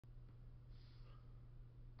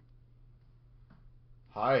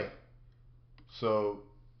Hi. So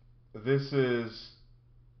this is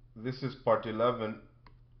part 11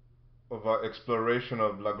 of our exploration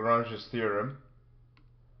of Lagrange's theorem,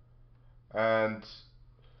 and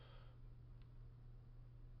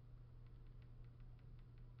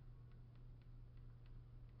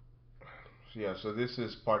so this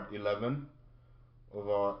is part 11 of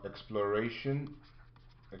our exploration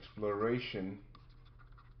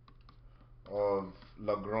of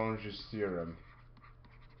Lagrange's theorem.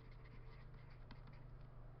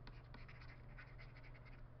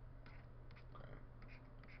 Okay.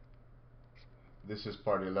 This is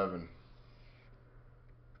part 11.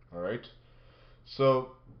 All right.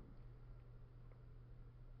 So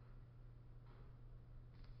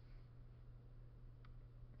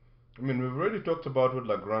we've already talked about what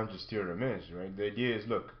Lagrange's theorem is, right? The idea is,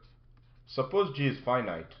 look, suppose G is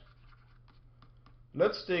finite.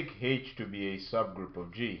 Let's take H to be a subgroup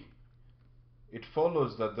of G. It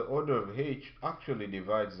follows that the order of H actually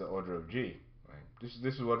divides the order of G. Right?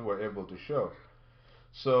 This is what we're able to show.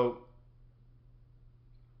 So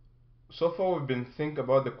far we've been thinking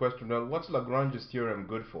about the question, well, what's Lagrange's theorem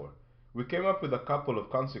good for? We came up with a couple of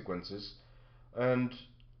consequences, and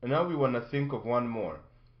now we want to think of one more.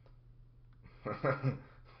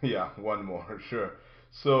 Yeah, one more, sure.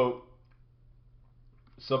 So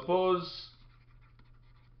suppose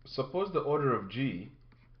the order of G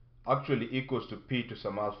actually equals to P to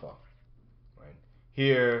some alpha. Right?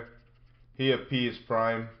 Here P is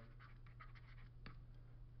prime,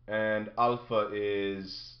 and alpha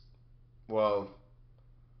is, well,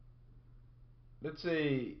 let's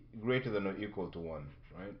say greater than or equal to 1,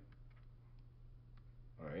 right?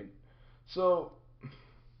 All right. So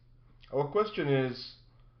our question is,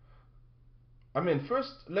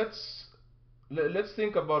 first let's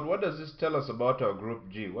think about, what does this tell us about our group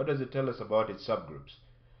G? What does it tell us about its subgroups?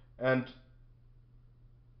 And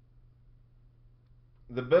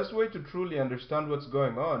the best way to truly understand what's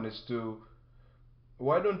going on is to,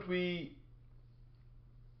 why don't we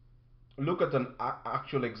look at an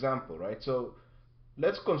actual example, right? So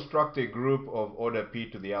let's construct a group of order P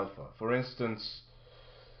to the alpha. For instance,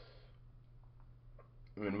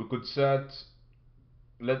 we could set,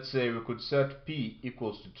 let's say we could set P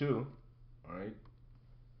equals to 2, right?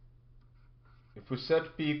 If we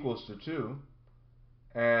set P equals to 2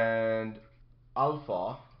 and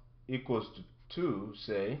alpha equals to 2,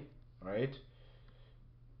 say, right,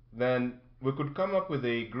 then we could come up with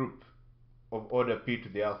a group of order P to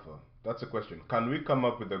the alpha. That's a question. Can we come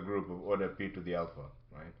up with a group of order P to the alpha,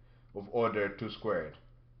 right, of order 2 squared?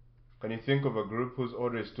 Can you think of a group whose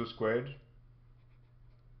order is 2 squared?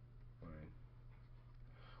 Right.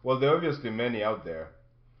 Well, there are obviously many out there.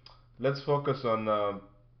 Let's focus on,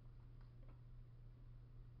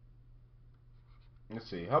 let's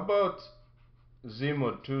see, how about Z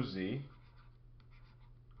mod 2Z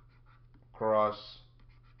cross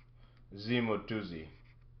Z mod 2Z,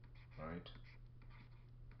 right?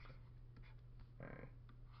 Right.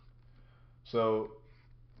 So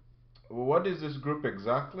what is this group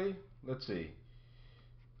exactly? Let's see.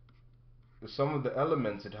 Some of the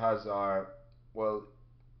elements it has are, well,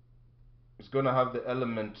 it's going to have the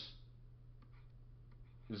element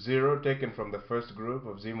 0 taken from the first group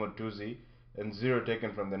of Z mod 2Z and 0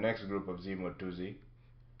 taken from the next group of Z mod 2Z.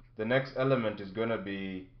 The next element is going to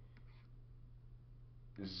be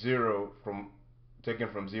 0 taken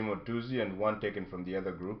from Z mod 2Z and 1 taken from the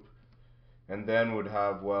other group. And then would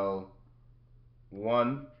have, well,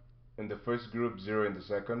 1 in the first group, 0 in the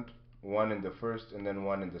second, 1 in the first, and then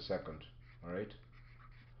 1 in the second. Alright?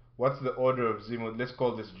 What's the order of Z mod? Let's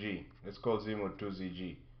call this G. Let's call Z mod 2Z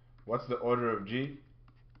G. What's the order of G?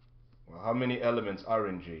 Well, how many elements are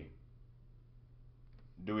in G?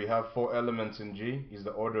 Do we have 4 elements in G? Is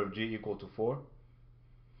the order of G equal to 4?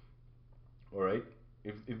 Alright?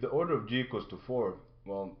 If the order of G equals to 4,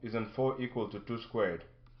 well, isn't 4 equal to 2 squared?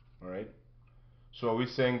 Alright? So are we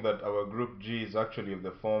saying that our group G is actually of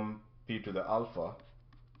the form P to the alpha,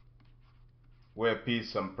 where P is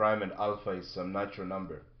some prime and alpha is some natural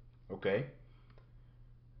number? Okay?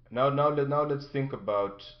 Now let's think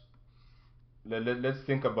about, let's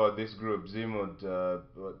think about this group Z mod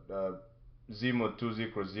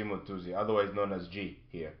 2Z cross Z mod 2Z, otherwise known as G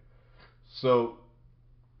here. So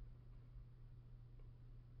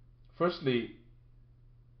firstly,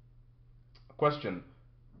 question,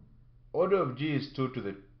 order of G is 2 to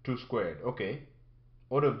the 2 squared. Okay,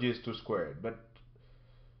 order of G is 2 squared, but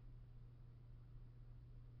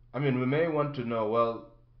we may want to know, well,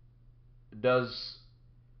 does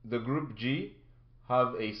the group G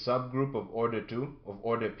have a subgroup of order 2, of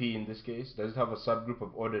order P in this case? Does it have a subgroup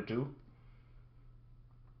of order 2?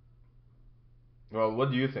 Well,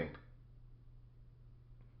 what do you think?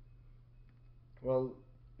 Well,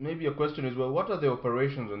 maybe a question is, well, what are the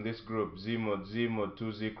operations on this group, z mod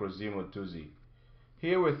 2z cross z mod 2z?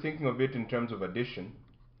 Here we're thinking of it in terms of addition,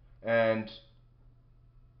 and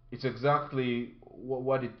it's exactly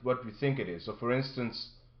what we think it is. So for instance,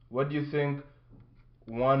 what do you think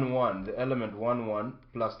 1 1, the element 1 1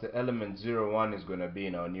 plus the element 0 1 is going to be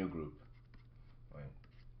in our new group? Right.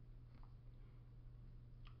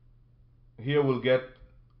 Here we'll get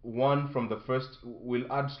 1 from the first,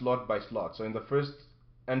 we'll add slot by slot. So in the first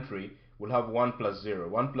entry, we'll have 1 plus 0.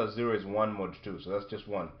 1 plus 0 is 1 mod 2, so that's just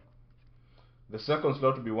 1. The second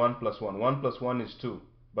slot will be 1 plus 1. 1 plus 1 is 2,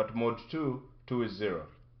 but mod 2, 2 is 0.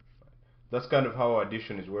 That's kind of how our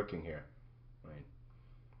addition is working here. Right.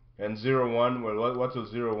 And 0 1, well, what will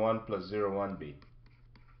 0 1 plus 0 1 be?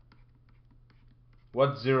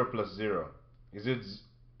 What's 0 plus 0? Is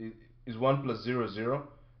 1 plus 0 0?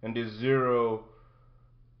 And is 0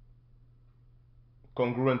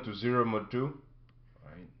 congruent to 0 mod 2?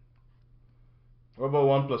 Right. What about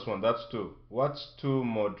 1 plus 1? That's 2. What's 2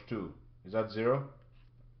 mod 2? Is that 0?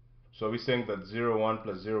 So we're saying that 0 1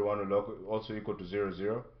 plus 0 1 will also equal to 0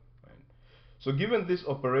 0. Right. So given this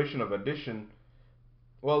operation of addition,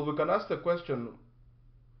 well, we can ask the question,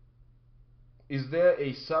 is there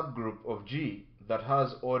a subgroup of G that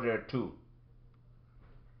has order 2?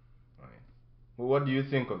 Right. Well, what do you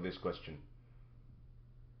think of this question?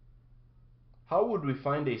 How would we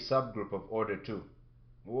find a subgroup of order 2?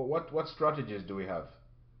 What strategies do we have?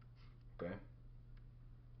 Okay.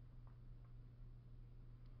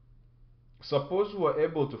 Suppose we are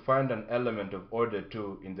able to find an element of order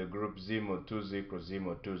 2 in the group z mod 2z cross z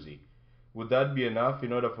mod 2z. Would that be enough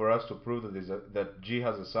in order for us to prove that, that G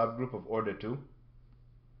has a subgroup of order 2?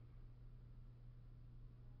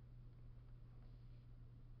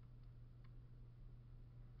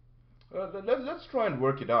 Let's try and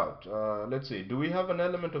work it out. Let's see. Do we have an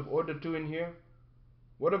element of order 2 in here?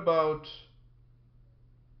 What about,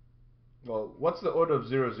 well, what's the order of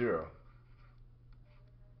 0 0?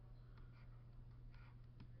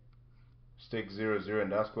 Let's take 0 0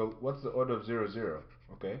 and ask, well, what's the order of 0 0?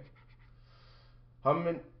 Okay. How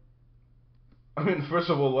many? I mean,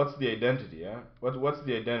 first of all, what's the identity? Yeah. What's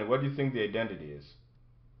the identity? What do you think the identity is?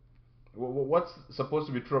 What's supposed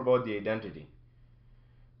to be true about the identity?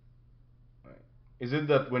 Right. Is it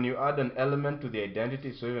that when you add an element to the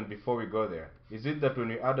identity, so even before we go there, is it that when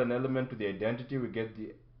we add an element to the identity, we get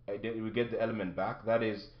the element back? That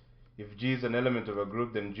is, if G is an element of a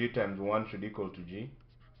group, then G times 1 should equal to G.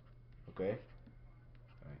 Okay.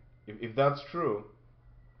 Right. If that's true,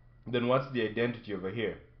 then what's the identity over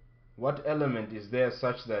here? What element is there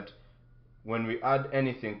such that when we add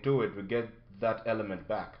anything to it, we get that element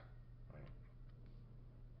back?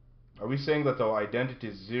 Are we saying that our identity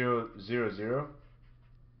is 0 0 0?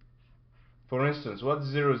 For instance, what's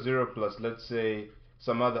 0 0 plus, let's say,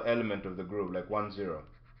 some other element of the group, like 1 0?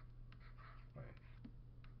 Right.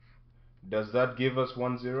 Does that give us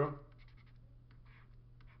 1 0?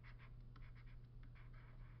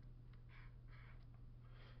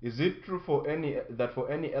 Is it true for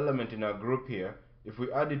any element in our group here, if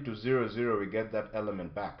we add it to 0 0, we get that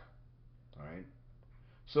element back? Alright.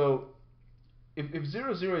 So if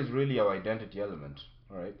 0 0 is really our identity element,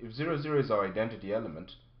 alright, if 0 0 is our identity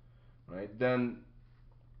element, right, then,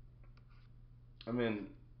 I mean,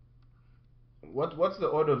 what's the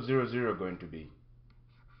order of 0 0 going to be?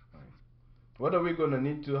 Right. What are we going to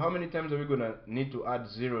need to, how many times are we going to need to add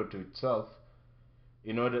 0 to itself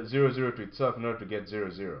in order, 0 0 to itself in order to get 0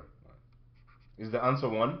 0? Is the answer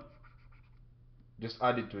 1? Just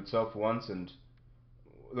add it to itself once, and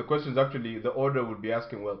the question is actually, the order would be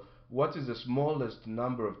asking, well, what is the smallest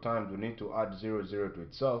number of times we need to add 0 0 to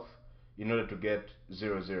itself in order to get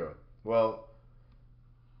 0 0? Well,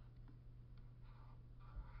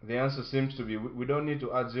 the answer seems to be we don't need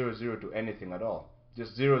to add 0 0 to anything at all.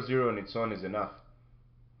 Just 0 0 on its own is enough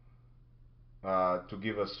to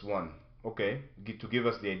give us 1. Okay, to give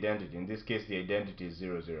us the identity. In this case, the identity is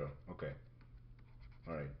 0 0. Okay,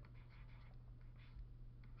 alright.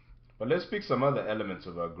 But let's pick some other elements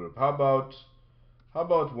of our group. How about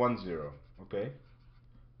 1 0? Okay,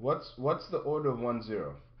 what's the order of 1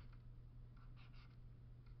 0?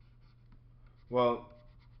 Well,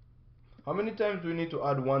 how many times do we need to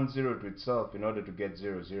add 1 0 to itself in order to get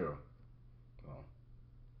 0 0? Well,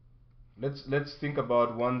 let's think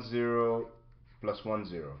about 1 0 plus 1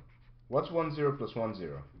 0. What's 1 0 plus 1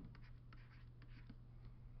 0?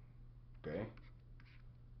 Okay.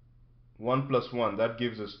 1 plus 1, that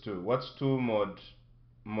gives us 2. What's 2 mod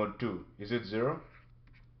 2? Is it 0?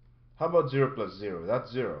 How about 0 plus 0?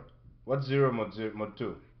 That's 0. What's 0 mod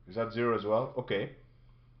 2? Is that 0 as well? Okay.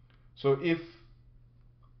 So if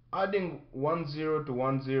adding 1 0 to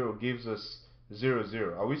 1 0 gives us 0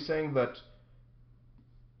 0, are we saying that,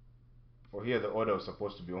 or here the order was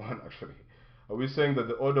supposed to be 1 actually. Are we saying that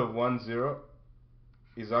the order of 1 0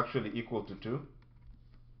 is actually equal to 2?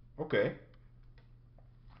 Okay.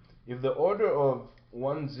 If the order of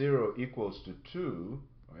 1 0 equals to 2,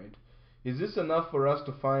 right, is this enough for us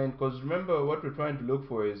to find, because remember what we're trying to look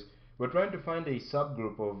for is, we're trying to find a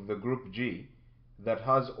subgroup of the group G that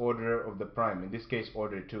has order of the prime, in this case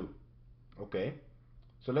order 2. Okay,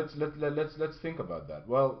 so let's think about that.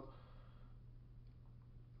 Well,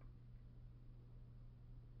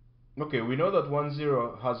 okay, we know that 1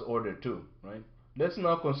 0 has order 2, right? Let's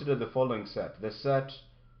now consider the following set, the set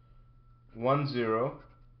 1 0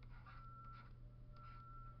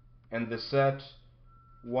 and the set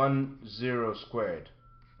 1 0 squared,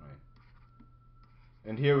 right?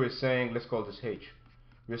 And here we're saying, let's call this H.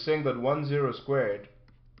 We're saying that 1 0 squared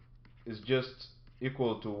is just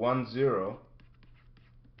equal to 1 0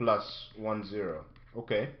 plus 1 0.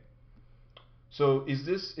 Okay. So is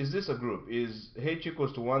this a group? Is H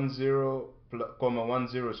equals to 1 0 comma 1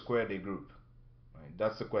 0 squared a group? Right?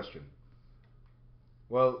 That's the question.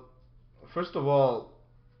 Well, first of all,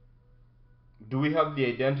 do we have the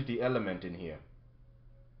identity element in here?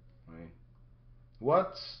 Right?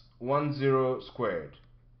 What's 1 0 squared?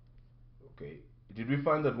 Okay. Did we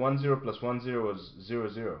find that 1 0 plus 1 0 was 0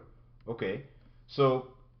 0? Okay. So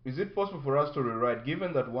is it possible for us to rewrite,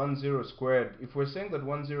 given that 1 0 squared, if we're saying that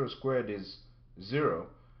 1 0 squared is 0,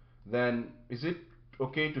 then is it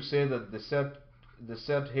okay to say that the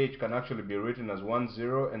set H can actually be written as 1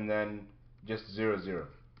 0 and then just 0 0,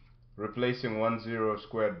 replacing 1 0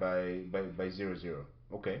 squared by 0 0?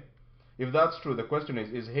 Okay. If that's true, the question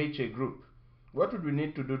is H a group? What would we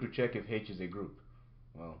need to do to check if H is a group?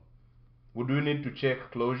 Well, would we need to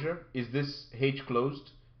check closure? Is this H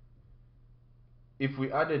closed? If we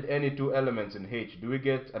added any two elements in H, do we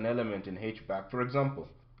get an element in H back? For example,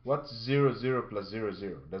 what's 0 0 plus 0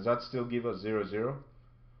 0? Does that still give us 0 0?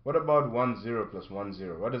 What about 1 0 plus 1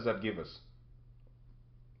 0? What does that give us?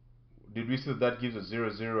 Did we see that gives us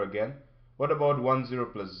 0 0 again? What about 1 0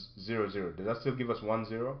 plus 0 0? Does that still give us 1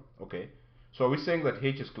 0? Okay. So are we saying that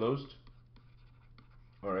H is closed?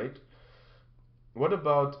 Alright. What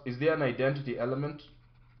about, is there an identity element?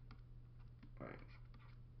 Right.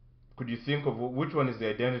 Could you think of which one is the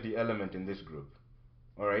identity element in this group?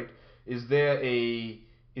 Alright. Is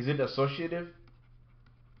it associative?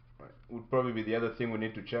 Right. Would probably be the other thing we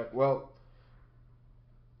need to check. Well,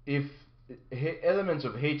 if elements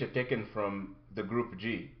of H are taken from the group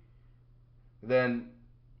G, then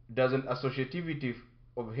doesn't associativity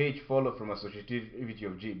of H follow from associativity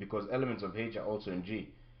of G, because elements of H are also in G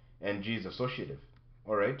and G is associative?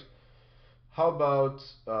 Alright. How about,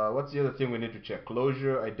 what's the other thing we need to check?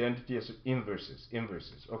 Closure, identity, inverses.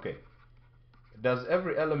 Inverses. Okay. Does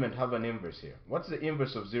every element have an inverse here? What's the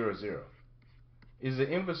inverse of 0 0? Is the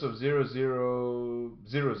inverse of 0 0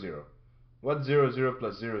 0 0? What's 0 0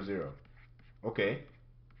 plus 0 0? Okay.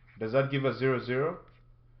 Does that give us 0 0?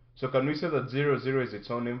 So can we say that 0 0 is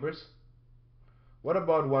its own inverse? What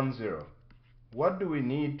about 1 0? What do we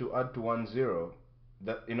need to add to 1 0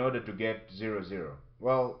 that in order to get 0 0?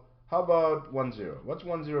 Well, how about 1 0? What's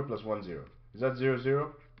 1 0 plus 1 0? Is that 0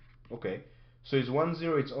 0? Okay. So is 1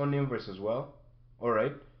 0 its own inverse as well?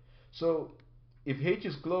 Alright. So if H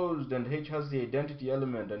is closed and H has the identity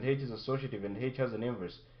element and H is associative and H has an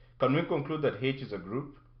inverse, can we conclude that H is a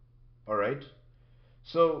group? Alright.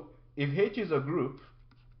 So if H is a group,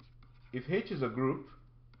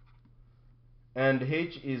 and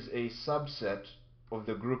H is a subset of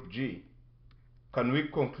the group G, can we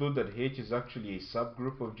conclude that H is actually a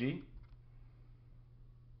subgroup of G?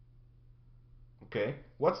 Okay.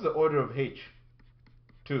 What's the order of H?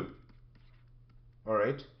 2.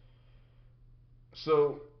 Alright.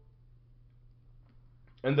 So,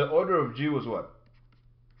 and the order of G was what?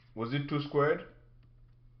 Was it 2 squared?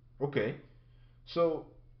 Okay. So,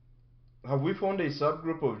 have we found a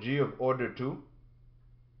subgroup of G of order 2?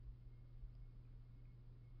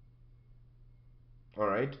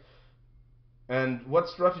 Alright. And what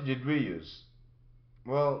strategy did we use?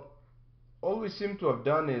 Well, all we seem to have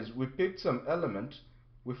done is we picked some element,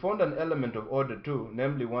 we found an element of order 2,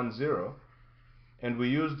 namely 1 0, and we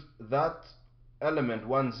used that element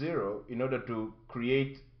 1 0 in order to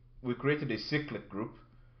we created a cyclic group,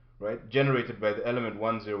 right, generated by the element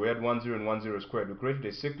 1 0. We had 1 0 and 1 0 squared. We created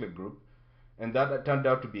a cyclic group, and that turned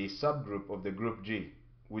out to be a subgroup of the group G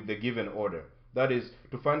with the given order. That is,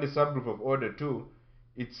 to find a subgroup of order 2,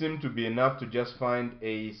 it seemed to be enough to just find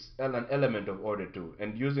an element of order 2,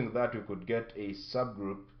 and using that we could get a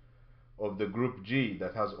subgroup of the group G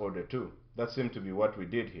that has order 2. That seemed to be what we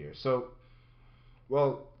did here. So,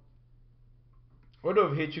 well, order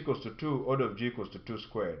of H equals to 2, order of G equals to 2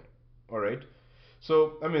 squared. Alright?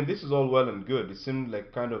 So, I mean, this is all well and good. It seemed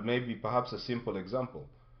like kind of maybe perhaps a simple example.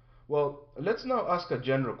 Well, let's now ask a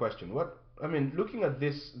general question. Looking at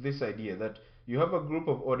this idea that you have a group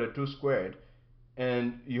of order 2 squared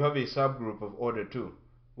and you have a subgroup of order 2,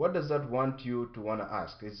 what does that want you to want to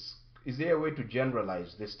ask? Is there a way to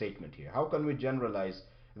generalize this statement here? How can we generalize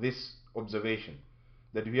this observation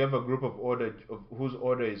that if you have a group of order of whose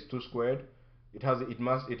order is 2 squared, it has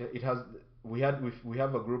we have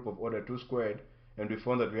a group of order 2 squared, and we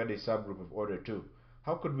found that we had a subgroup of order 2.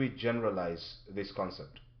 How could we generalize this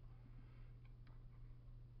concept?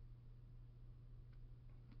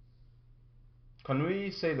 Can we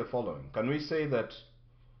say the following? Can we say that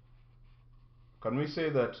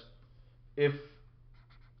if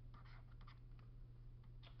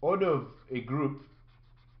order of a group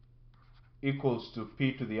equals to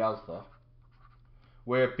p to the alpha,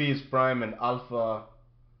 where p is prime and alpha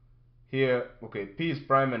here, okay, p is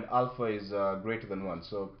prime and alpha is greater than 1,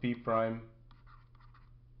 so p prime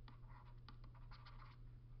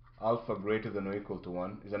alpha greater than or equal to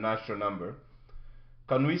 1 is a natural number.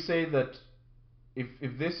 Can we say that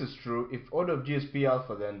if this is true, if order of G is p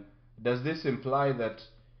alpha, then does this imply that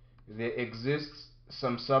there exists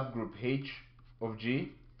some subgroup H of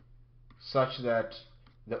G such that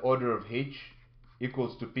the order of H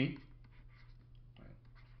equals to p?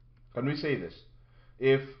 Can we say this?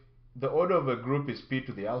 If the order of a group is p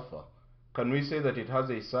to the alpha, can we say that it has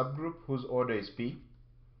a subgroup whose order is p?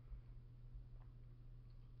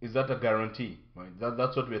 Is that a guarantee? Right?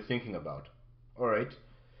 That's what we're thinking about. Alright.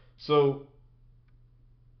 So,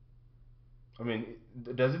 I mean,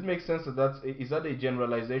 does it make sense that is that a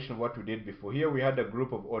generalization of what we did before? Here we had a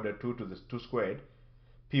group of order 2 to the 2 squared.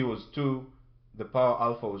 P was 2, the power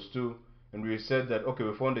alpha was 2, and we said that, okay,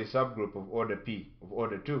 we found a subgroup of order P, of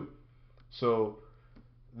order 2. So,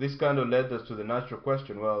 this kind of led us to the natural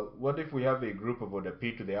question, well, what if we have a group of order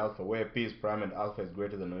P to the alpha, where P is prime and alpha is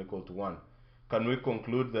greater than or equal to 1? Can we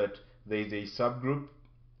conclude that there is a subgroup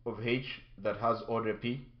of H that has order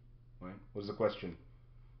P? Right? Was the question.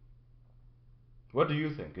 What do you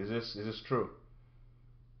think? Is this true?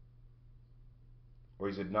 Or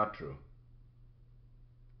is it not true?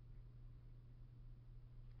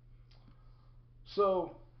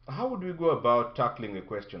 So, how would we go about tackling a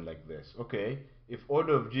question like this? Okay, if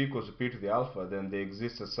order of G equals to P to the alpha, then there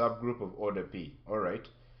exists a subgroup of order P. Alright.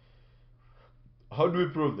 How do we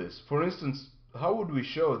prove this? For instance, how would we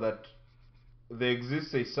show that there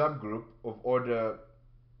exists a subgroup of order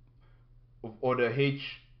H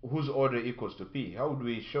whose order equals to P? How would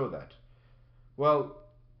we show that? Well,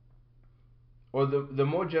 or the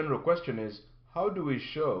more general question is, how do we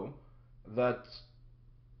show that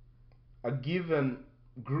a given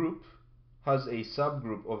group has a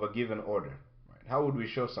subgroup of a given order? Right? How would we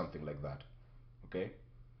show something like that? Okay.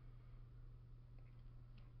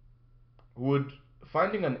 Would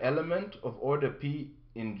finding an element of order P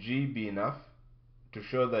in G be enough to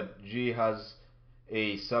show that G has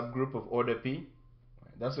a subgroup of order P?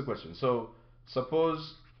 Right, that's the question. So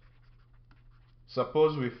suppose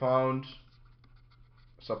we found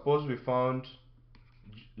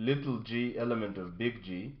little g element of big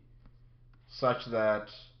G such that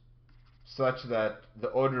the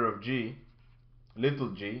order of G, little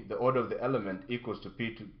g, the order of the element equals to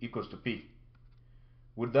P.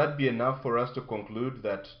 Would that be enough for us to conclude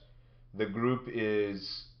that the group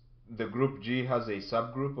G has a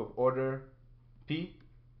subgroup of order P?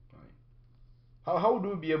 How would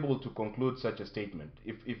we be able to conclude such a statement?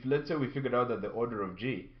 If let's say we figured out that the order of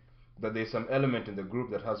G, that there's some element in the group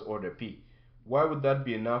that has order P, why would that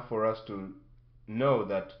be enough for us to know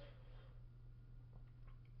that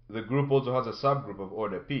the group also has a subgroup of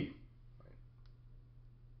order P?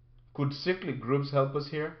 Could cyclic groups help us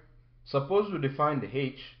here? Suppose we define the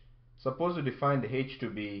H to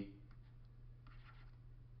be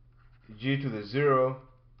G to the 0,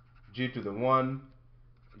 G to the 1,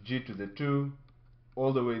 G to the 2,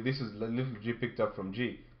 all the way, this is little g picked up from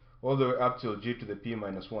G, all the way up till G to the P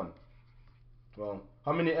minus 1. Well,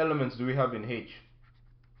 how many elements do we have in H?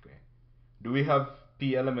 Okay. Do we have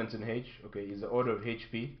P elements in H? Okay, is the order of H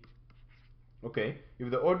P? Okay, if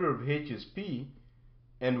the order of H is P,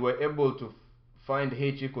 and we're able to find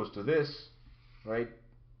H equals to this, right?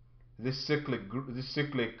 This cyclic,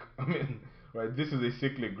 right, this is a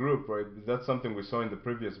cyclic group, right? That's something we saw in the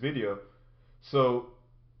previous video. So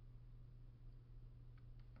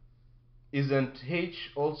isn't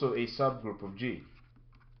H also a subgroup of G?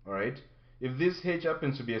 Alright? If this H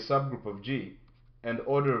happens to be a subgroup of G and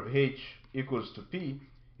order of H equals to P,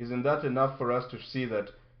 isn't that enough for us to see that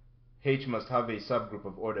H must have a subgroup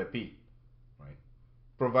of order P? Right?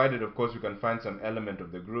 Provided, of course, we can find some element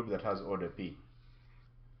of the group that has order P.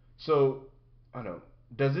 So, I don't know,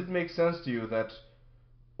 does it make sense to you that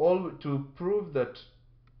to prove that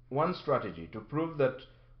one strategy, to prove that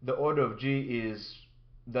the order of G is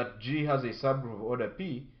that G has a subgroup of order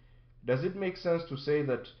P, does it make sense to say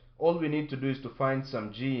that all we need to do is to find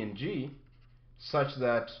some G in G such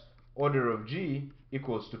that order of G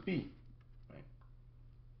equals to P? Right?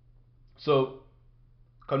 So,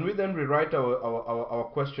 can we then rewrite our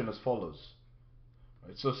question as follows?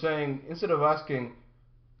 Right? So saying, instead of asking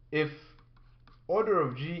if order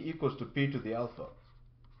of G equals to P to the alpha,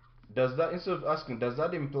 does that, instead of asking, does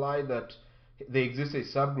that imply that there exists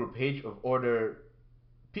a subgroup H of order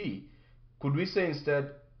P? Could we say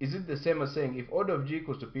instead, is it the same as saying if order of G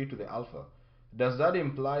equals to P to the alpha, does that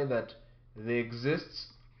imply that there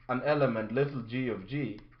exists an element little g of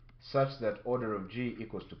G such that order of G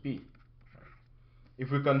equals to P? If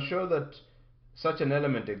we can show that such an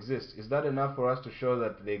element exists, is that enough for us to show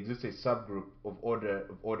that there exists a subgroup of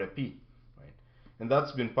order P? Right? And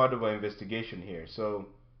that's been part of our investigation here. So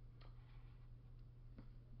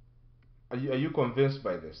are you convinced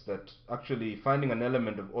by this, that actually finding an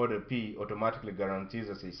element of order P automatically guarantees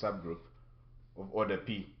us a subgroup of order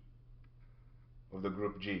P of the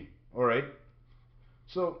group G? Alright,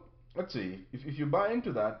 so let's see, if you buy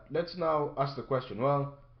into that, let's now ask the question,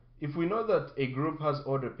 well, if we know that a group has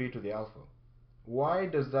order P to the alpha, why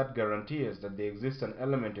does that guarantee us that there exists an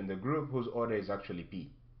element in the group whose order is actually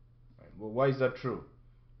P? Right? Well, why is that true?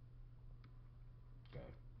 Okay.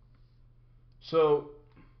 So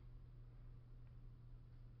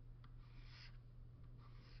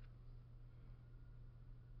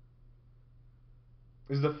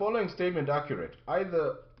is the following statement accurate?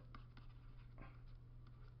 Either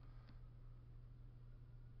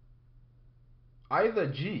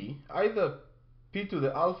P to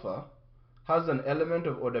the alpha has an element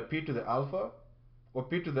of order P to the alpha, or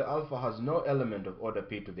P to the alpha has no element of order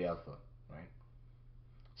P to the alpha, right?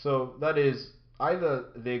 So that is, either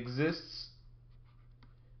there exists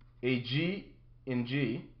a G in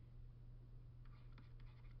G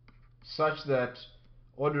such that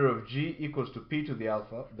order of G equals to P to the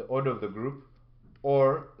alpha, the order of the group,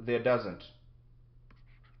 or there doesn't.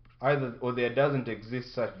 Either, or there doesn't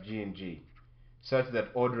exist such G in G such that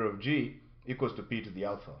order of G equals to P to the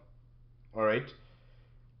alpha. Alright?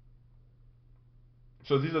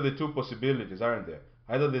 So these are the two possibilities, aren't there?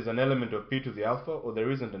 Either there's an element of P to the alpha, or there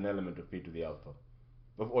isn't an element of P to the alpha,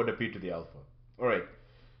 of order P to the alpha. Alright.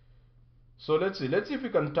 So let's see if we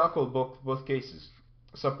can tackle both cases.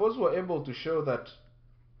 Suppose we're able to show that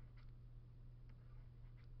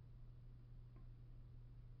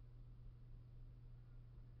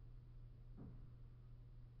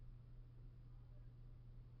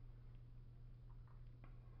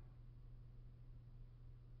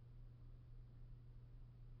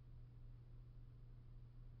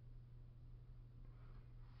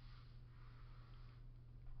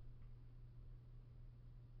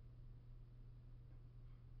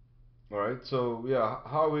alright, so yeah,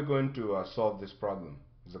 how are we going to solve this problem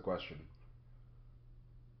is the question.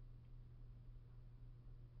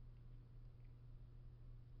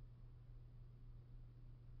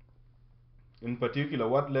 In particular,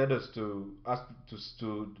 what led us to ask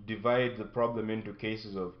to divide the problem into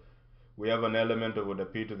cases of we have an element of order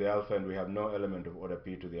P to the alpha and we have no element of order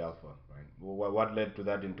P to the alpha, right? What led to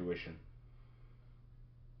that intuition?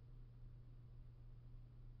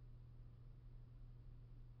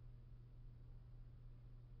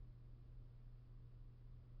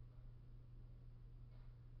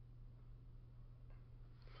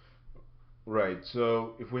 Right,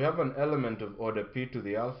 so if we have an element of order P to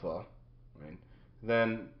the alpha, right,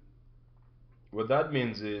 then what that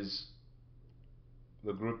means is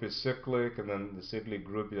the group is cyclic, and then the cyclic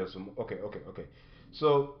group is some. Okay.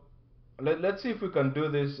 So let's see if we can do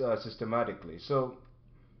this systematically. So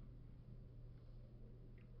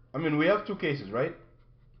I mean, we have two cases, right?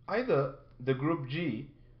 Either the group G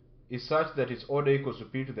is such that its order equals to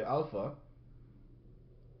P to the alpha.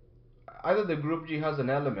 Either the group G has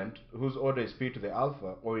an element whose order is P to the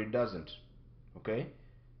alpha, or it doesn't. Okay?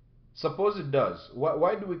 Suppose it does.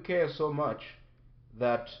 Why do we care so much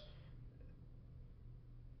that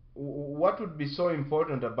what would be so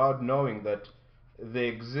important about knowing that there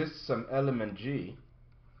exists some element G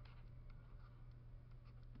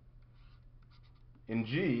in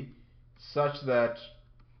G such that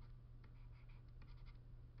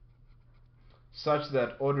such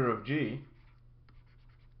that order of G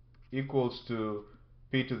equals to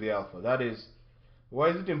p to the alpha. That is, why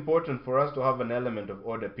is it important for us to have an element of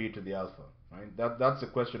order p to the alpha? Right? That's a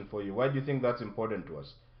question for you. Why do you think that's important to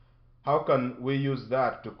us? How can we use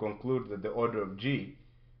that to conclude that the order of G,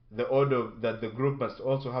 the order that the group must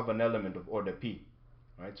also have an element of order p?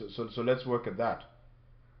 Right? So let's work at that.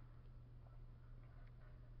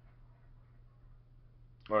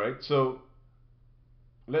 All right. So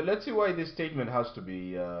let's see why this statement has to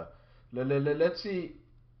be. Let's see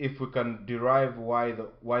if we can derive why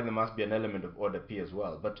there must be an element of order p as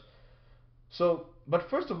well. But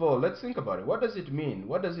first of all, let's think about it. What does it mean?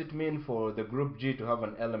 What does it mean for the group G to have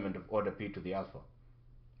an element of order p to the alpha?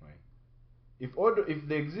 Right. If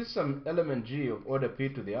there exists some element G of order p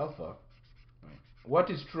to the alpha, right, what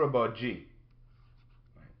is true about G?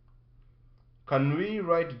 Right. Can we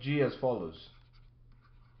write G as follows?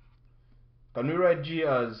 Can we write G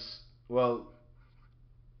as, well,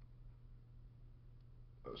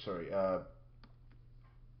 sorry,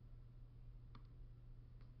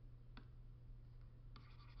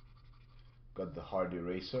 got the hard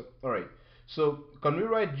eraser. All right. So can we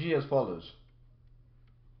write G as follows?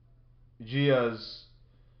 G as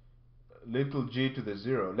little g to the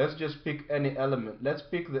 0. Let's just pick any element. Let's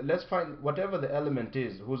find whatever the element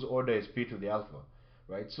is whose order is p to the alpha,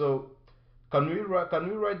 right? So can we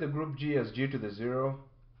write the group G as g to the 0,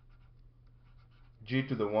 g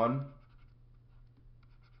to the 1,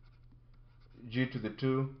 g to the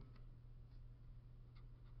 2,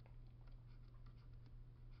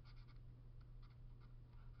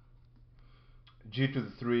 g to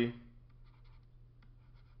the 3,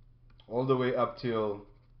 all the way up till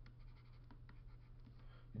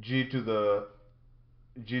g to the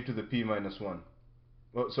p minus 1.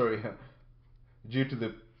 Oh, sorry, g to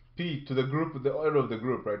the p to the group, the order of the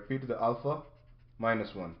group, right? P to the alpha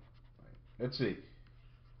minus 1. Right. Let's see.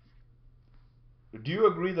 Do you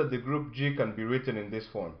agree that the group G can be written in this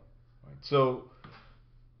form? Right. So,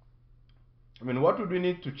 I mean, what would we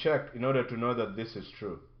need to check in order to know that this is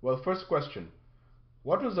true? Well, first question,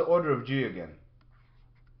 what was the order of G again?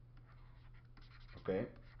 Okay.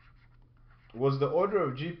 Was the order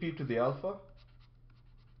of G p to the alpha?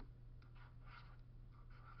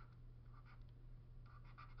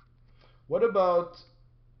 What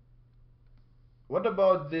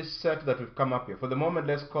about this set that we've come up here? For the moment,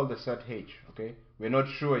 let's call the set H, okay? We're not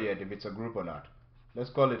sure yet if it's a group or not. Let's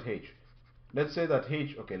call it H. Let's say that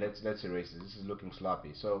H, okay, let's erase this. This is looking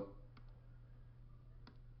sloppy. So,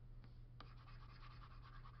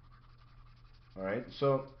 all right,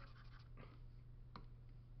 so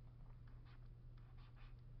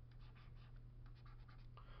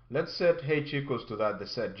let's set H equals to that, the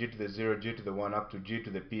set G to the 0, G to the 1, up to G to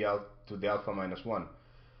the P to the alpha minus 1.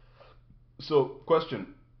 So,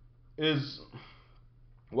 question is,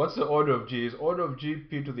 what's the order of G? Is order of G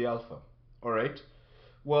P to the alpha? All right.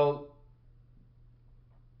 Well,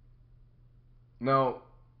 now,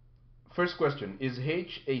 first question, is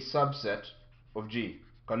H a subset of G?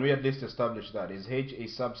 Can we at least establish that? Is H a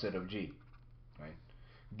subset of G? Right.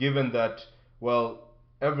 Given that, well,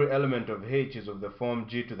 every element of H is of the form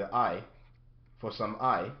G to the I for some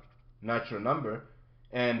I, natural number,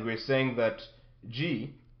 and we're saying that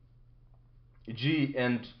G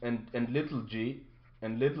and little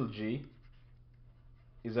g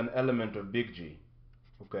is an element of big G.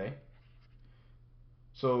 Okay?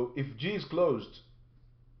 So if G is closed,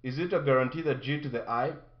 is it a guarantee that G to the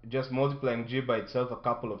I, just multiplying G by itself a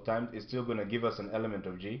couple of times, is still going to give us an element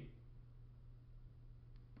of G?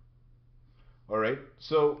 Alright,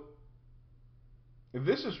 so if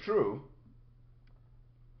this is true,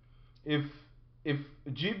 if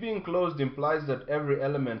G being closed implies that every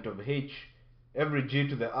element of H, every G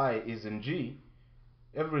to the I is in G,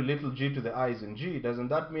 every little g to the I is in G, doesn't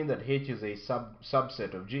that mean that H is a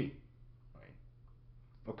subset of G? Right.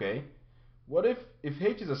 Okay. What if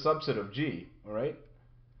H is a subset of G, all right?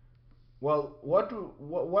 Well, what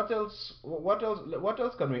else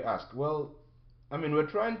can we ask? Well, I mean, we're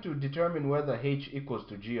trying to determine whether H equals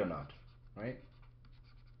to G or not, right?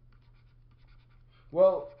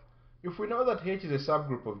 Well, if we know that H is a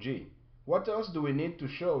subgroup of G, what else do we need to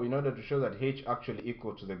show in order to show that H actually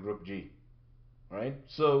equals to the group G, right?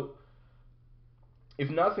 So, if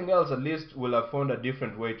nothing else, at least we'll have found a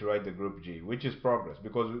different way to write the group G, which is progress,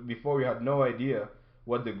 because before we had no idea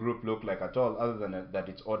what the group looked like at all, other than that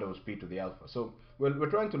its order was p to the alpha. So we're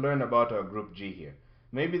trying to learn about our group G here.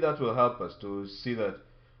 Maybe that will help us to see that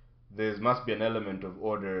there must be an element of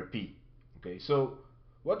order p. Okay, so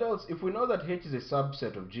what else? If we know that H is a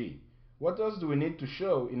subset of G, what else do we need to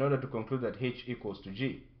show in order to conclude that H equals to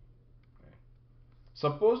G?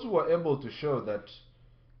 Suppose we're able to show that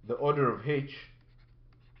the order of H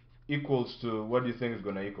equals to, what do you think is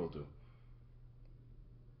going to equal to?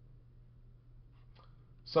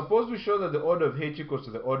 Suppose we show that the order of H equals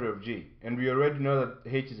to the order of G, and we already know that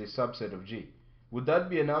H is a subset of G. Would that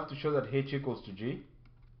be enough to show that H equals to G?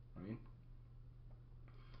 Right.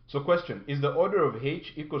 So question, is the order of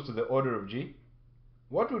H equals to the order of G?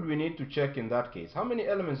 What would we need to check in that case? How many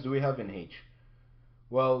elements do we have in H?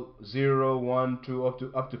 Well, 0, 1, 2,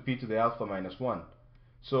 up to p to the alpha minus 1.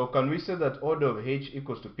 So can we say that order of H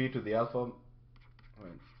equals to p to the alpha?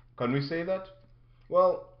 Right. Can we say that?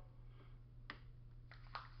 Well,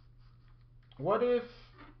 what if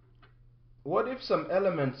some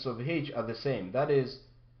elements of H are the same? That is,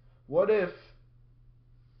 what if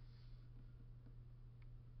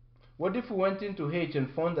we went into H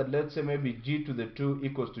and found that, let's say, maybe g to the 2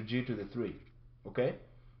 equals to g to the 3? Okay?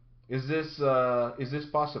 Is this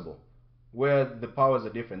possible? Where the powers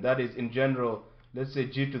are different. That is, in general, let's say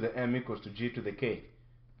g to the m equals to g to the k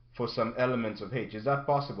for some elements of H. Is that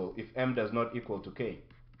possible if m does not equal to k?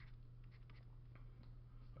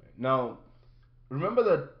 Now, remember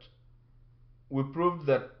that we proved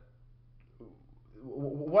that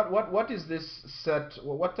what is this set?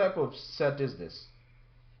 What type of set is this?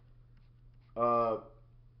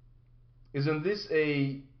 Isn't this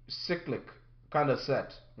a cyclic kind of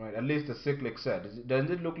set, right? At least a cyclic set. Doesn't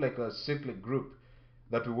it look like a cyclic group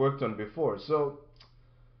that we worked on before? So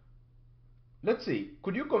let's see.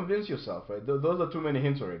 Could you convince yourself, right? Those are too many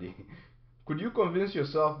hints already. Could you convince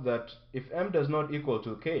yourself that if m does not equal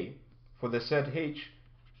to k for the set H,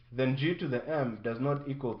 then g to the m does not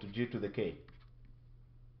equal to g to the k?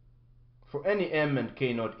 For any m and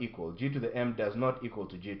k not equal, g to the m does not equal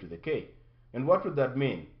to g to the k. And what would that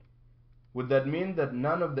mean? Would that mean that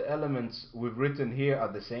none of the elements we've written here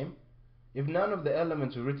are the same? If none of the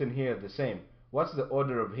elements we've written here are the same, what's the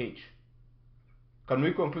order of H? Can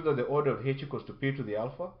we conclude that the order of H equals to p to the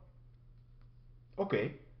alpha?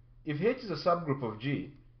 Okay, if H is a subgroup of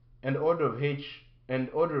G and order of H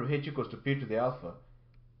equals to p to the alpha,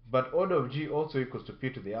 but order of G also equals to p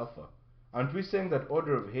to the alpha, aren't we saying that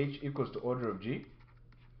order of H equals to order of G?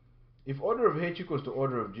 If order of H equals to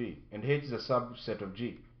order of G and H is a subset of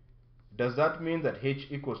G, does that mean that H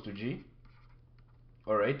equals to G?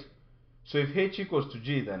 Alright, so if H equals to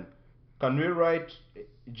G, then can we write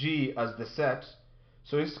G as the set?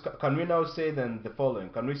 So can we now say then the following?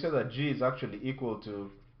 Can we say that G is actually equal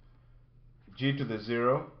to G to the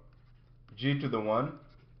 0, G to the 1,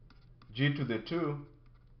 G to the 2,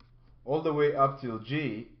 all the way up till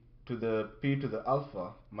G to the p to the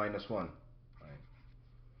alpha minus 1? Right.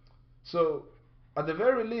 So at the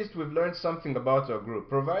very least, we've learned something about our group.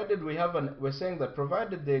 Provided we're saying that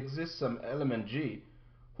provided there exists some element G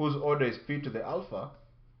whose order is p to the alpha,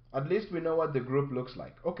 at least we know what the group looks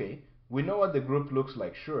like. Okay, we know what the group looks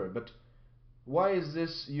like, sure, but why is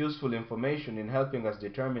this useful information in helping us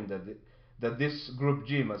determine that this group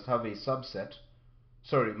G must have a subset,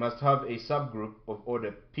 must have a subgroup of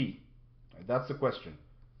order p? That's the question.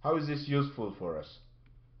 How is this useful for us?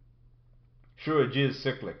 Sure, G is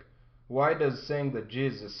cyclic. Why does saying that G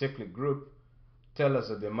is a cyclic group tell us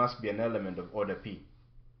that there must be an element of order p?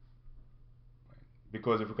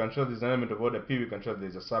 Because if we can show there's an element of order p, we can show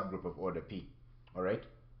there's a subgroup of order p. Alright?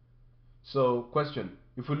 So, question.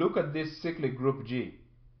 If we look at this cyclic group G,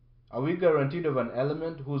 are we guaranteed of an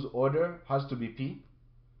element whose order has to be p?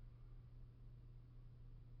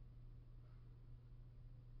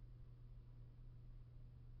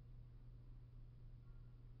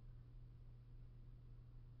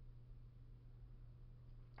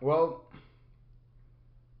 Well,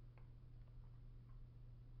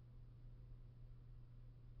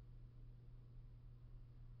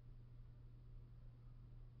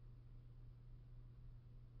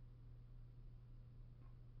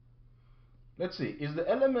 let's see. Is the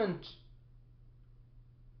element...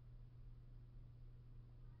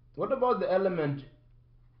 What about the element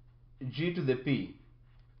G to the p?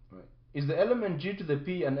 Right. Is the element G to the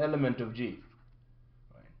p an element of G?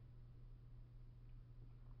 Right.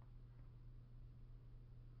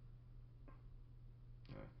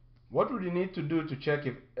 Right. What would you need to do to check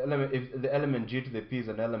if the element G to the p is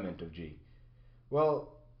an element of G?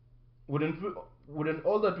 Well, wouldn't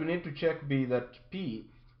all that we need to check be that p,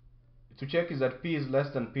 to check is that p is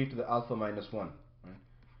less than p to the alpha minus 1? Right?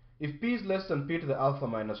 If p is less than p to the alpha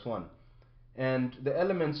minus 1, and the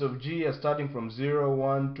elements of G are starting from 0,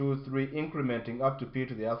 1, 2, 3, incrementing up to p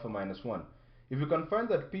to the alpha minus 1. If you can find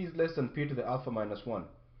that p is less than p to the alpha minus 1,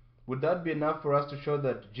 would that be enough for us to show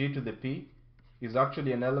that G to the p is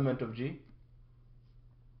actually an element of G?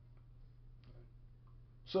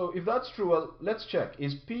 So if that's true, well, let's check.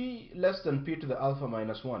 Is p less than p to the alpha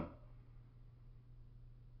minus 1?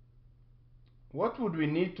 What would we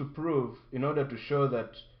need to prove in order to show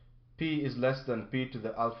that p is less than p to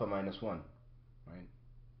the alpha minus 1? Right?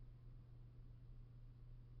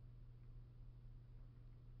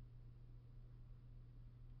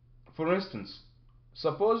 For instance,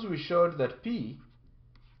 suppose we showed that p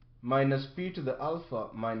minus p to the alpha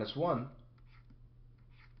minus 1,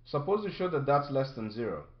 suppose we show that that's less than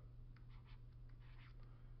 0.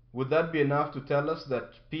 Would that be enough to tell us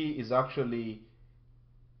that p is actually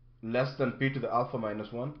less than p to the alpha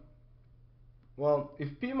minus 1? Well,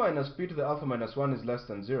 if p minus p to the alpha minus 1 is less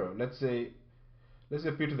than 0, let's say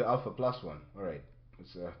p to the alpha plus 1. Alright,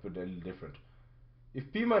 let's put it a little different.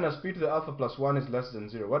 If p minus p to the alpha plus 1 is less than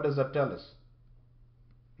 0, what does that tell us?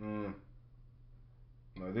 No,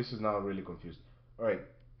 this is now really confused. Alright,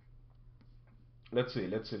 let's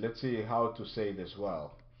see how to say this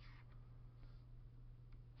well.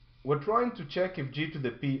 We're trying to check if g to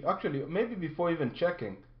the p, actually, maybe before even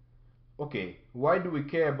checking, okay, why do we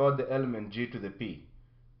care about the element g to the p?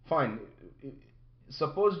 Fine,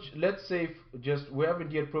 suppose, let's say, just, we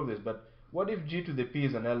haven't yet proved this, but what if g to the p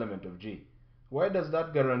is an element of g? Why does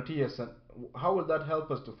that guarantee us, how will that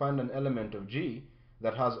help us to find an element of g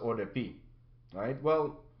that has order p? Right,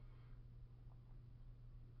 well,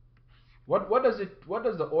 what does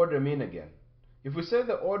the order mean again? If we say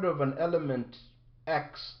the order of an element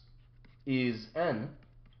x is n,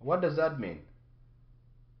 what does that mean?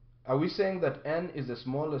 Are we saying that n is the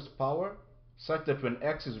smallest power, such that when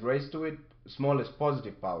x is raised to it, smallest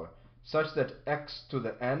positive power, such that x to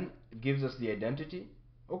the n gives us the identity?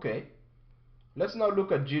 Okay, let's now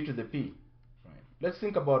look at g to the p. Right. Let's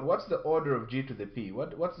think about what's the order of g to the p.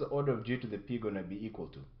 What's the order of g to the p going to be equal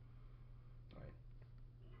to? Right.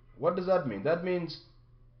 What does that mean? That means,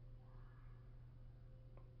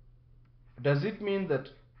 does it mean that,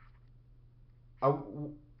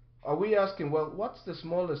 are we asking, well, what's the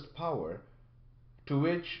smallest power to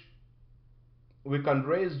which we can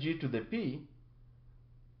raise g to the p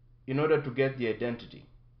in order to get the identity?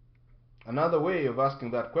 Another way of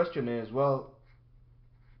asking that question is, well,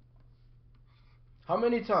 how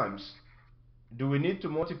many times do we need to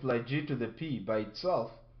multiply g to the p by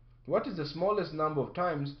itself? What is the smallest number of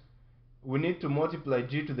times we need to multiply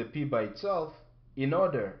g to the p by itself in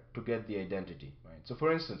order to get the identity? Right? So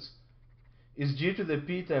for instance, is g to the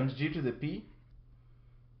p times g to the p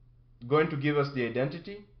going to give us the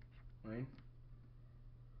identity? Right?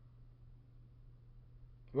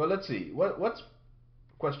 Well, let's see. What's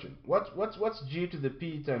question? What's g to the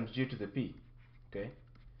p times g to the p? Okay,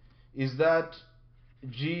 is that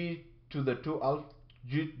g to the 2 alpha,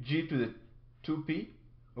 g to the 2p?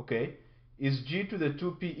 Okay, is g to the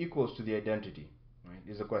 2p equals to the identity? Right,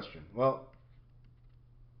 is the question. Well,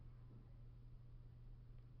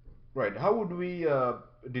 right, how would we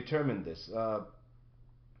determine this? How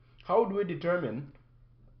would we determine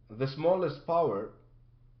the smallest power,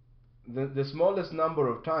 the smallest number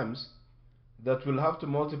of times that we'll have to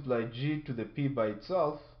multiply g to the p by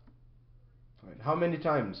itself? Right, how many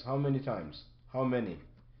times? How many times? How many?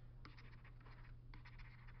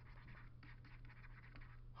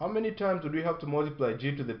 How many times would we have to multiply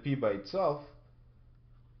g to the p by itself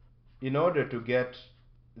in order to get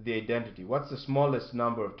the identity? What's the smallest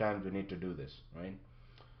number of times we need to do this, right?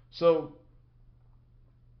 So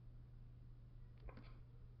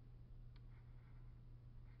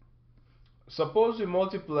suppose we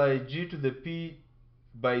multiply g to the p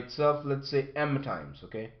by itself, let's say m times,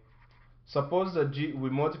 okay? Suppose that we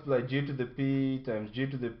multiply g to the p times g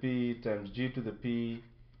to the p times g to the p,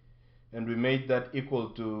 and we made that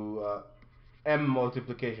equal to m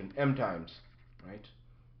multiplication, m times, right?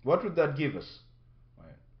 What would that give us?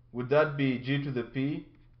 Right. Would that be g to the p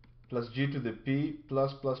plus g to the p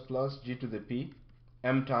plus g to the p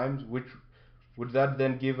m times, which would that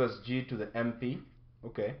then give us g to the mp?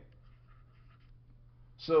 Okay.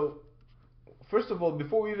 So first of all,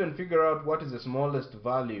 before we even figure out what is the smallest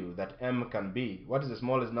value that m can be, what is the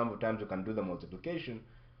smallest number of times we can do the multiplication,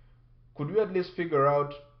 could we at least figure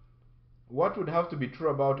out what would have to be true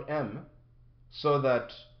about m so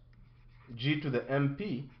that g to the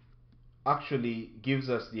mp actually gives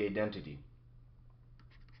us the identity?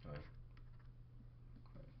 Right.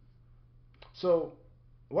 So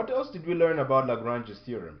what else did we learn about Lagrange's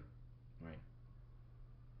theorem? Right.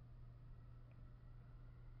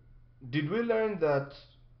 Did we learn that,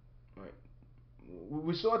 right,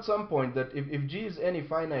 we saw at some point that if G is any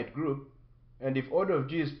finite group, and if order of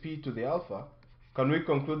G is p to the alpha, can we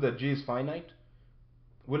conclude that G is finite?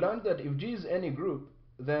 We learned that if G is any group,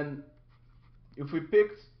 then if we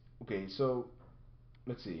picked, okay, so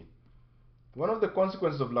let's see. One of the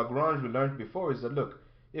consequences of Lagrange we learned before is that, look,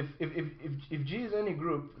 if G is any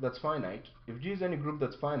group that's finite,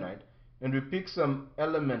 and we pick some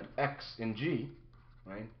element x in G,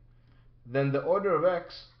 right, then the order of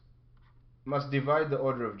x must divide the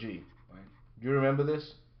order of G, right? Do you remember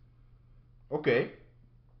this? Okay,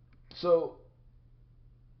 so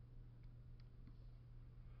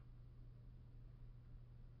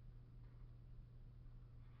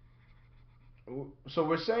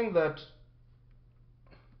we're saying that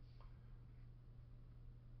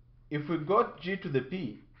if we got G to the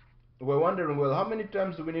P, we're wondering, well, how many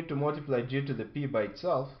times do we need to multiply G to the P by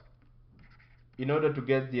itself in order to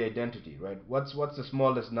get the identity, right? What's the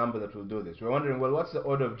smallest number that will do this? We're wondering, well, what's the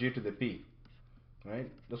order of G to the P, right?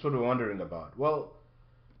 That's what we're wondering about. Well,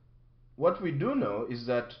 what we do know is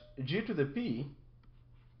that G to the P,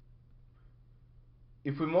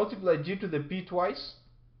 if we multiply G to the P twice,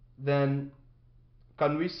 then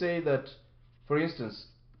can we say that, for instance,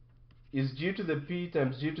 is G to the P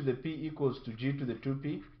times G to the P equals to G to the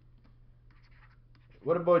 2P?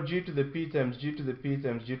 What about G to the P times G to the P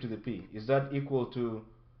times G to the P? Is that equal to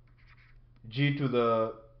G to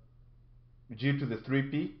the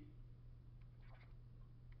 3P?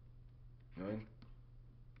 Right?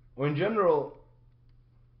 Or in general,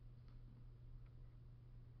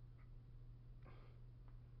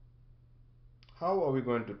 how are we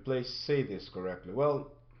going to say this correctly?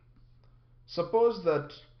 Well, suppose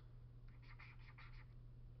that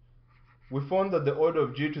we found that the order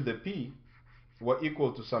of G to the P were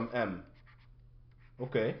equal to some m.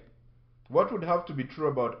 Okay. What would have to be true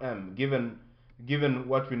about m, given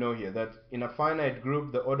what we know here, that in a finite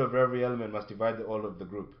group, the order of every element must divide the order of the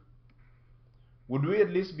group? Would we at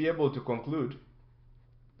least be able to conclude,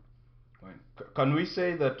 right, can we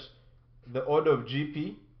say that the order of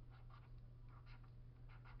GP,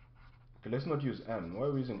 okay, let's not use m. Why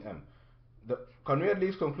are we using m? Can we at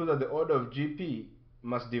least conclude that the order of GP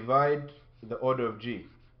must divide the order of G?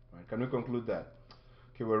 Right? Can we conclude that?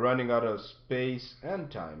 Okay, we're running out of space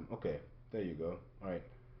and time. Okay, there you go. All right.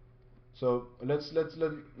 So let's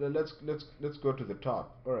go to the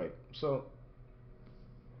top. All right.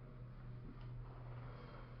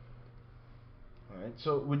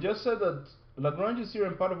 So we just said that Lagrange's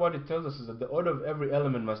theorem, part of what it tells us is that the order of every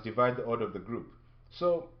element must divide the order of the group.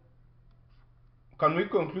 So can we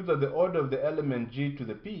conclude that the order of the element G to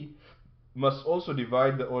the P must also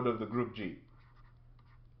divide the order of the group G?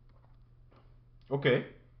 Okay.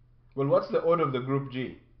 Well, what's the order of the group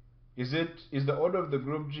G? Is the order of the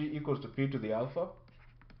group G equals to P to the alpha?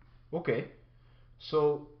 Okay.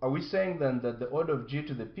 So are we saying then that the order of G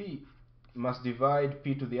to the P must divide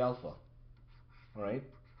P to the alpha? All right.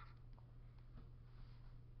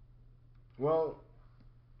 Well,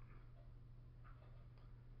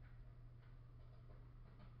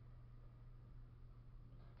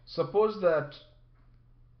 suppose that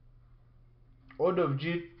order of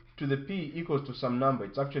G to the P equals to some number.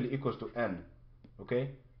 It's actually equals to n. Okay.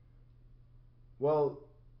 Well,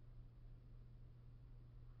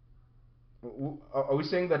 are we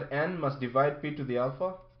saying that n must divide P to the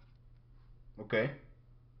alpha? Okay.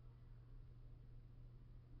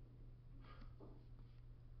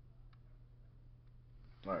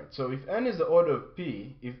 All right. So if n is the order of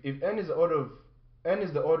P, if n is the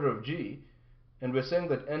order of G, and we're saying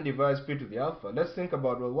that n divides P to the alpha, let's think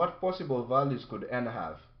about, well, what possible values could n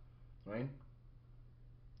have, right?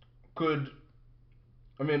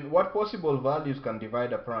 What possible values can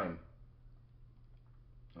divide a prime?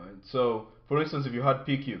 Right. So, for instance, if you had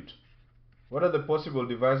P cubed, what are the possible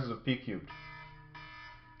divisors of P cubed?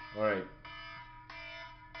 All right.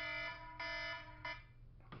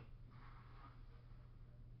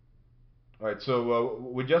 All right. So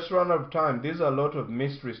we just run out of time. These are a lot of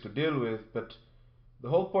mysteries to deal with, but the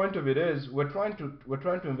whole point of it is we're trying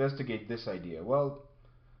to investigate this idea. Well,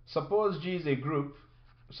 suppose G is a group.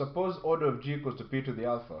 Suppose order of G equals to P to the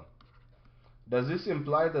alpha. Does this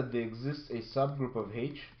imply that there exists a subgroup of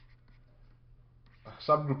H, a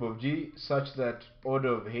subgroup of G, such that order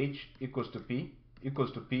of H equals to P,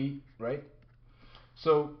 right?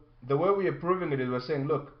 So the way we are proving it is we're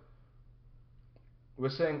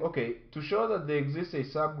saying, okay, to show that there exists a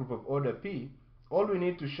subgroup of order P, all we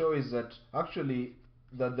need to show is that actually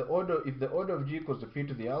if the order of G equals to P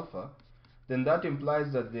to the alpha, then that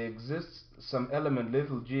implies that there exists some element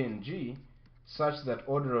little g in G such that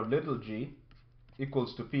order of little g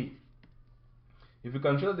equals to P. If we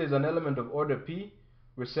can show there's an element of order P,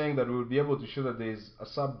 we're saying that we will be able to show that there is a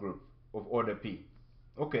subgroup of order P.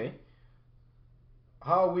 Okay.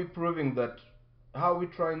 How are we proving that? How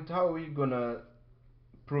are we gonna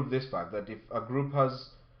prove this fact, that if a group has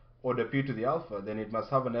order p to the alpha, then it must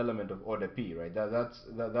have an element of order p, right?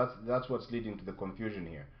 That's what's leading to the confusion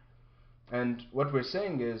here. And what we're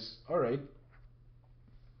saying is, all right,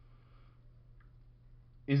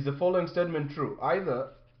 is the following statement true?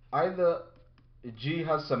 Either G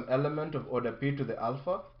has some element of order p to the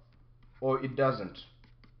alpha, or it doesn't,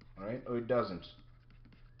 all right? Or it doesn't.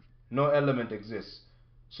 No element exists.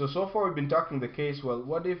 So far we've been talking the case, well,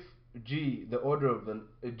 what if G, the order of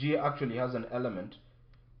the G actually has an element,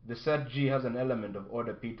 the set G has an element of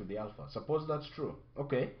order p to the alpha. Suppose that's true.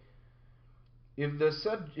 Okay. If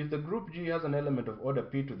the group G has an element of order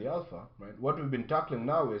p to the alpha, right, what we've been tackling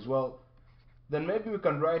now is, well, then maybe we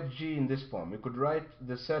can write G in this form. We could write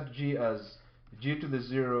the set G as G to the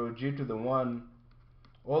 0, G to the 1,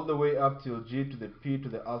 all the way up till G to the p to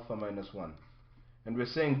the alpha minus 1. And we're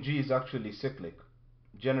saying G is actually cyclic,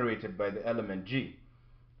 generated by the element G.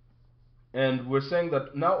 And we're saying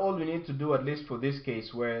that now all we need to do, at least for this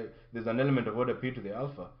case where there's an element of order p to the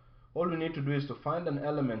alpha, all we need to do is to find an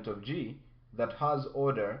element of G that has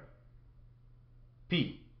order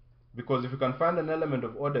p. Because if we can find an element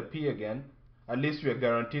of order p again, at least we are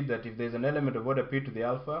guaranteed that if there's an element of order p to the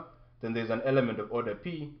alpha, then there's an element of order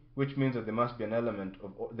p, which means that there must be an element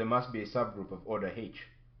of, there must be a subgroup of order h.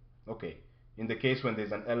 Okay, in the case when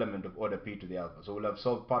there's an element of order p to the alpha. So we'll have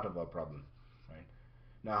solved part of our problem. Right?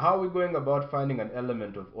 Now, how are we going about finding an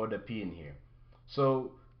element of order p in here?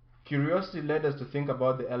 So curiosity led us to think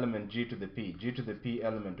about the element g to the p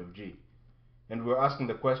element of g. And we're asking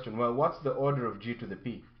the question, well, what's the order of g to the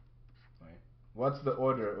p? Right? What's the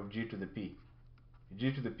order of g to the p? G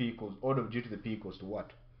to the p equals, order of g to the p equals to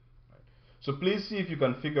what? Right? So please see if you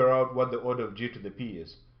can figure out what the order of g to the p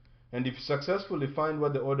is. And if you successfully find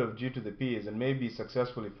what the order of g to the p is, and maybe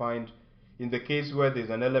successfully find, in the case where there's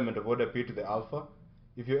an element of order p to the alpha,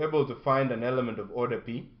 if you're able to find an element of order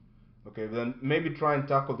p, okay, then maybe try and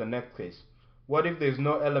tackle the next case. What if there's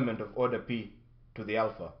no element of order p to the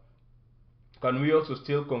alpha? Can we also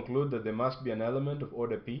still conclude that there must be an element of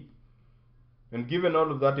order p? And given all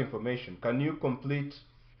of that information, can you complete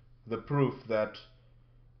the proof that,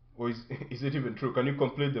 or is it even true, can you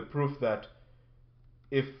complete the proof that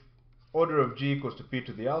if order of g equals to p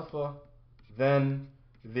to the alpha, then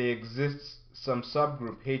there exists some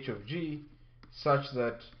subgroup h of g such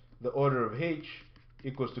that the order of h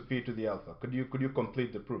equals to p to the alpha? Could you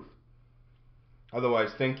complete the proof?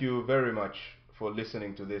 Otherwise, thank you very much for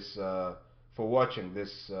listening to this, for watching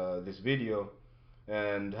this this video,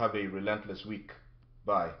 and have a relentless week.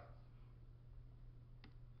 Bye.